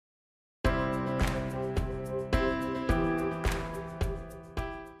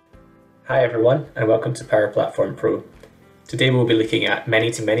Hi everyone, and welcome to Power Platform Pro. Today we'll be looking at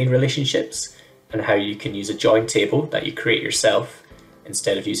many-to-many relationships and how you can use a join table that you create yourself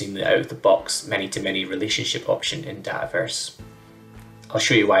instead of using the out-of-the-box many-to-many relationship option in Dataverse. I'll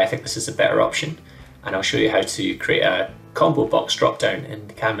show you why I think this is a better option, and I'll show you how to create a combo box dropdown in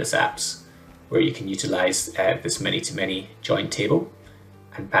the Canvas apps where you can utilize this many-to-many join table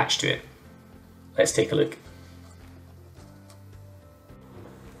and patch to it. Let's take a look.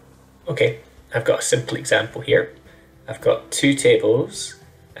 Okay, I've got a simple example here. I've got two tables,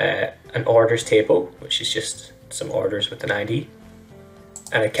 an orders table, which is just some orders with an ID,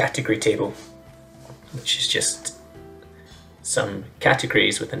 and a category table, which is just some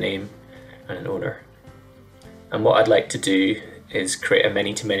categories with a name and an owner. And what I'd like to do is create a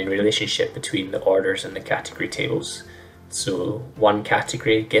many-to-many relationship between the orders and the category tables. So one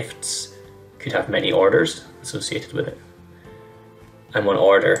category, gifts, could have many orders associated with it, and one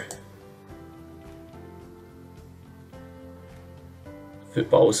order,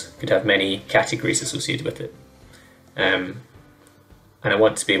 footballs, could have many categories associated with it. And I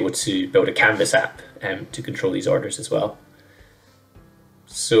want to be able to build a Canvas app to control these orders as well.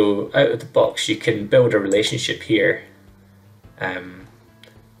 So out of the box you can build a relationship here, and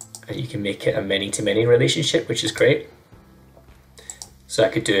you can make it a many-to-many relationship, which is great. So I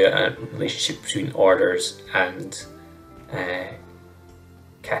could do a relationship between orders and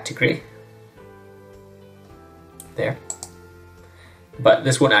category there. But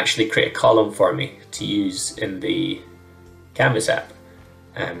this won't actually create a column for me to use in the Canvas app.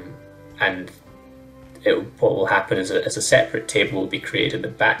 And what will happen is a separate table will be created in the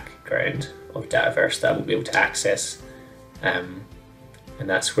background of Dataverse that we'll be able to access. And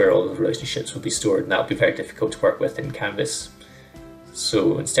that's where all the relationships will be stored, and that'll be very difficult to work with in Canvas.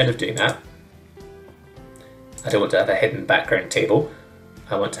 So instead of doing that, I don't want to have a hidden background table.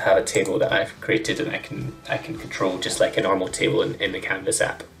 I want to have a table that I've created and I can control just like a normal table in the Canvas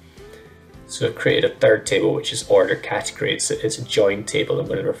app. So I've created a third table, which is order category. It's a join table. I'm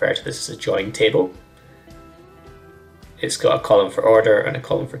going to refer to this as a join table. It's got a column for order and a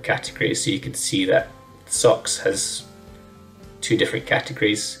column for category, so you can see that socks has two different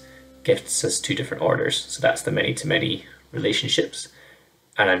categories, gifts has two different orders. So that's the many-to-many relationships.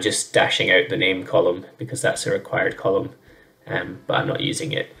 And I'm just dashing out the name column because that's a required column. But I'm not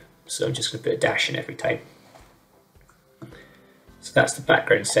using it, so I'm just going to put a dash in every time. So that's the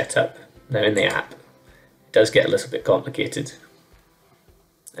background setup. Now in the app, it does get a little bit complicated.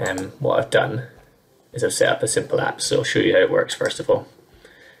 What I've done is I've set up a simple app, so I'll show you how it works first of all.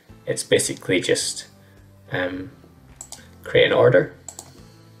 It's basically just create an order.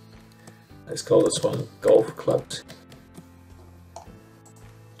 Let's call this one golf clubs.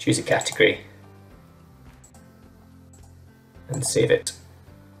 Choose a category and save it.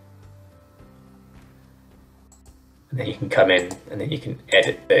 And then you can come in and then you can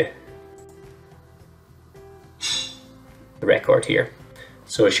edit the record here.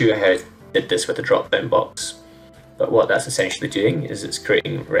 So I'll show you how I did this with a drop-down box. But what that's essentially doing is it's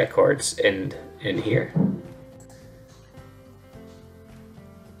creating records in here.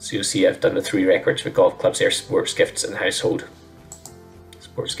 So you'll see I've done the 3 records for golf clubs here: sports, gifts and household.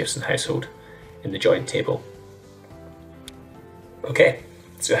 Sports, gifts and household in the join table. Okay,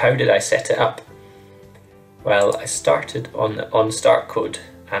 so how did I set it up? Well, I started on the onStart code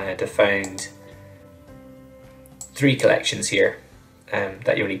and I defined 3 collections here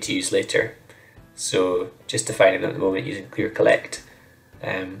that you'll need to use later. So just defining them at the moment using clear collect.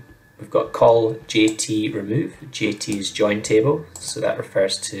 We've got call JT remove. JT is join table, so that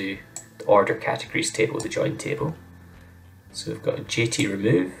refers to the order categories table, the join table. So we've got a JT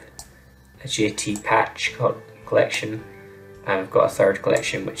remove, a JT patch collection, and we've got a third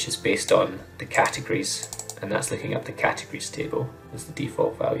collection which is based on the categories, and that's looking up the categories table as the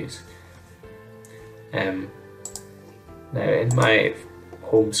default values. Now in my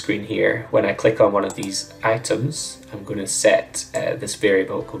home screen here, when I click on one of these items, I'm going to set this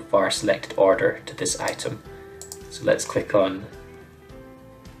variable called var selected order to this item. So let's click on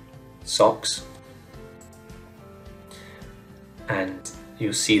socks, and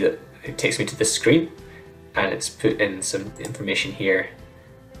you'll see that it takes me to this screen, and it's put in some information here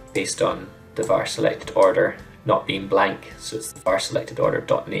based on the var selected order not being blank, so it's the var selected order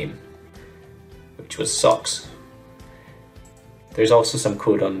dot name, which was socks. There's also some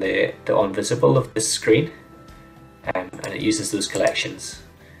code on the on visible of this screen, and it uses those collections.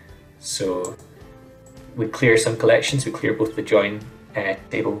 So we clear some collections. We clear both the join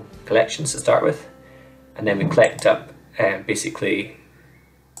table collections to start with, and then we collect up basically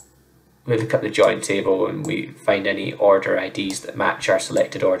we look up the join table and we find any order IDs that match our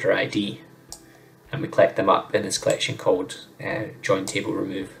selected order ID, and we collect them up in this collection called join table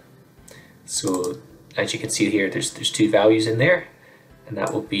remove. So as you can see here, there's two values in there, and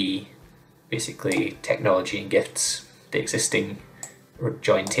that will be basically technology and gifts, the existing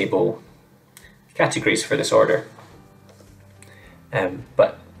join table categories for this order.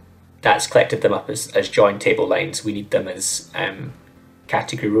 But that's collected them up as join table lines. We need them as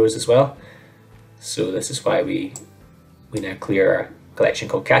category rows as well. So this is why we now clear our collection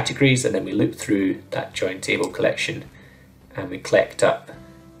called categories, and then we loop through that join table collection and we collect up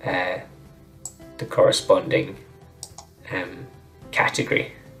the corresponding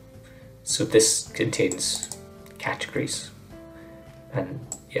category. So this contains categories, and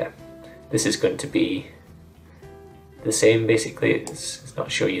yeah, this is going to be the same basically. It's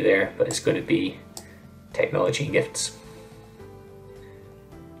not showing you there, but it's going to be technology and gifts.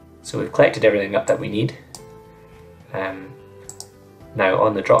 So we've collected everything up that we need. Now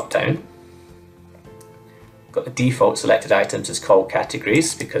on the drop down, got the default selected items as called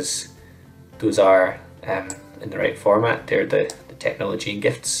categories because those are in the right format. They're the technology and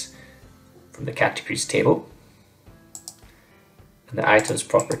gifts from the categories table. And the items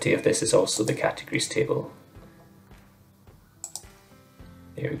property of this is also the categories table.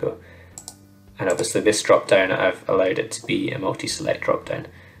 There we go. And obviously this drop down, I've allowed it to be a multi-select drop down.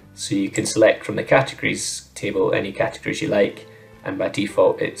 So you can select from the categories table any categories you like, and by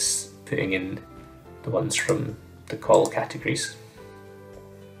default it's putting in the ones from the call categories.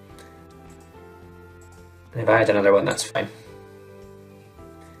 And if I add another one, that's fine.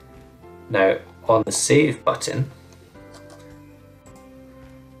 Now on the save button,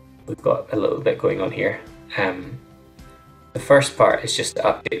 we've got a little bit going on here. The first part is just to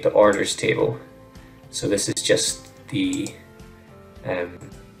update the orders table. So this is just the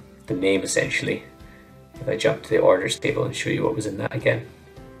name essentially. If I jump to the orders table and show you what was in that again.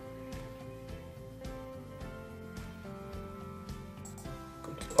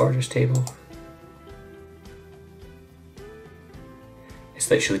 Go to the orders table.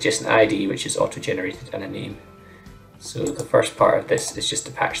 It's literally just an ID which is auto-generated and a name. So the first part of this is just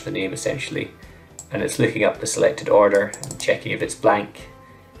to patch the name essentially, and it's looking up the selected order and checking if it's blank.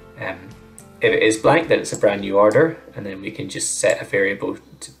 If it is blank, then it's a brand new order, and then we can just set a variable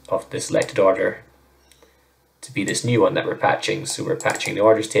of the selected order to be this new one that we're patching. So we're patching the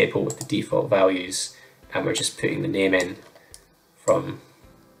orders table with the default values, and we're just putting the name in from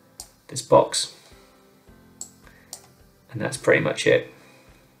this box. And that's pretty much it.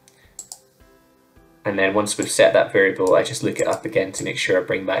 And then once we've set that variable, I just look it up again to make sure I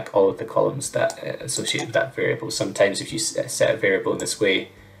bring back all of the columns that associate with that variable. Sometimes if you set a variable in this way,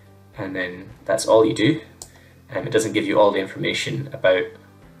 and then that's all you do, it doesn't give you all the information about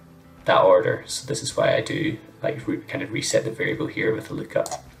that order. So this is why I do kind of reset the variable here with a lookup.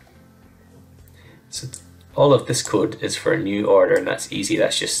 So all of this code is for a new order, and that's easy.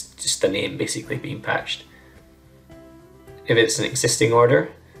 That's just the name basically being patched. If it's an existing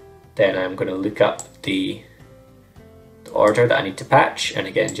order, then I'm going to look up the order that I need to patch, and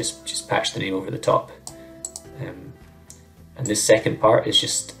again just patch the name over the top. And this second part is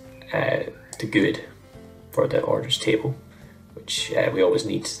just the GUID for the orders table, which we always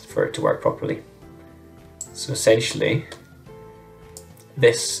need for it to work properly. So essentially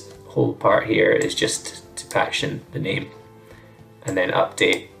this whole part here is just to patch in the name and then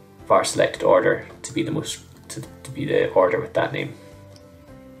update var selected order to be the order with that name.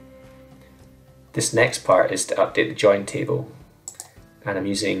 This next part is to update the join table, and I'm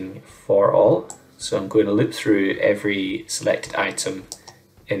using for all. So I'm going to loop through every selected item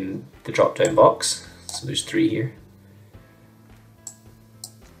in the drop down box. So there's 3 here.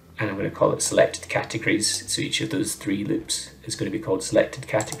 And I'm going to call it selected categories. So each of those 3 loops is going to be called selected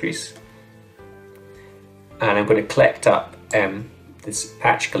categories. And I'm going to collect up this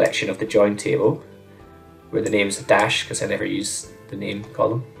patch collection of the join table, where the name is a dash because I never use the name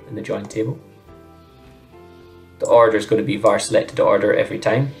column in the join table. The order is going to be var selected order every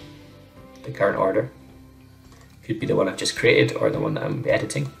time, the current order. Could be the one I've just created or the one that I'm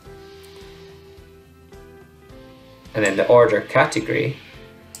editing. And then the order category,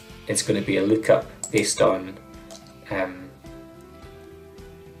 it's going to be a lookup based on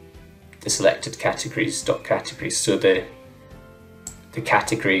the selected categories. So the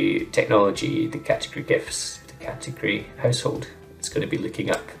category technology, the category gifts, the category household, it's going to be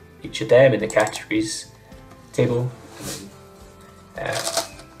looking up each of them in the categories table and then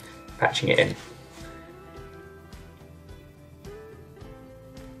patching it in.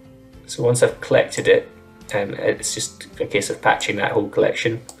 So once I've collected it, it's just a case of patching that whole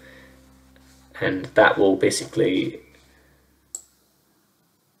collection, and that will basically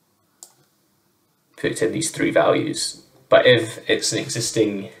put in these 3 values. But if it's an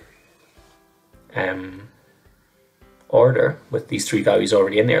existing order with these 3 values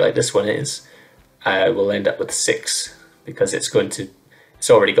already in there, like this one is, we'll end up with 6 because it's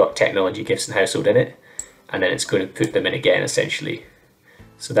already got technology, gifts and household in it, and then it's going to put them in again essentially.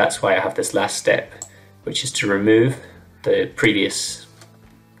 So that's why I have this last step, which is to remove the previous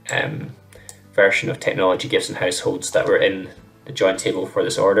version of technology, gifts and households that were in the join table for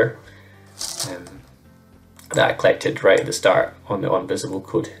this order, that I collected right at the start on the onVisible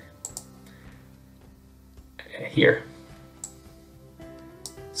code here.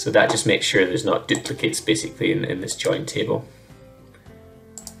 So that just makes sure there's not duplicates basically in this join table.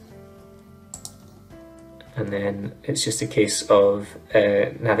 And then it's just a case of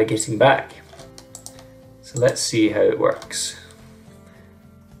navigating back. So let's see how it works.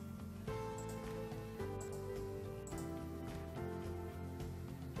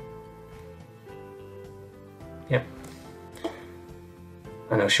 Yep.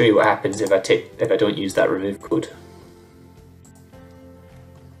 And I'll show you what happens if I don't use that remove code.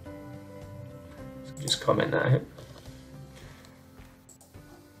 So just comment that out.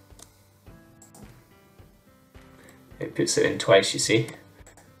 It puts it in twice, you see,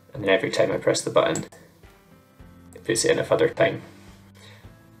 and then every time I press the button, it puts it in a further time.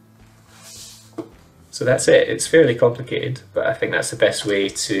 So that's it. It's fairly complicated, but I think that's the best way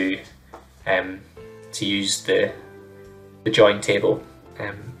to use the join table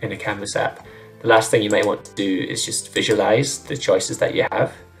in a Canvas app. The last thing you might want to do is just visualize the choices that you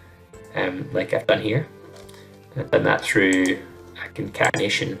have, like I've done here. I've done that through a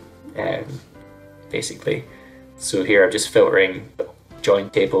concatenation, basically. So here I'm just filtering the join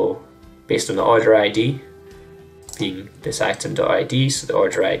table based on the order ID, being this item.id, so the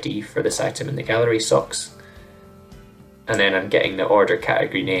order ID for this item in the gallery socks. And then I'm getting the order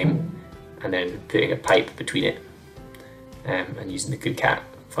category name and then putting a pipe between it, and using the concat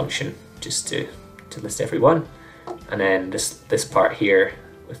function just to list every one. And then this part here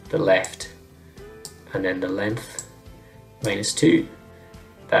with the left and then the length -2.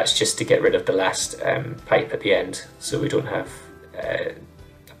 That's just to get rid of the last pipe at the end, so we don't have a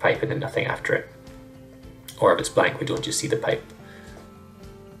pipe and then nothing after it. Or if it's blank, we don't just see the pipe.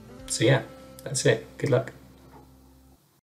 So yeah, that's it. Good luck.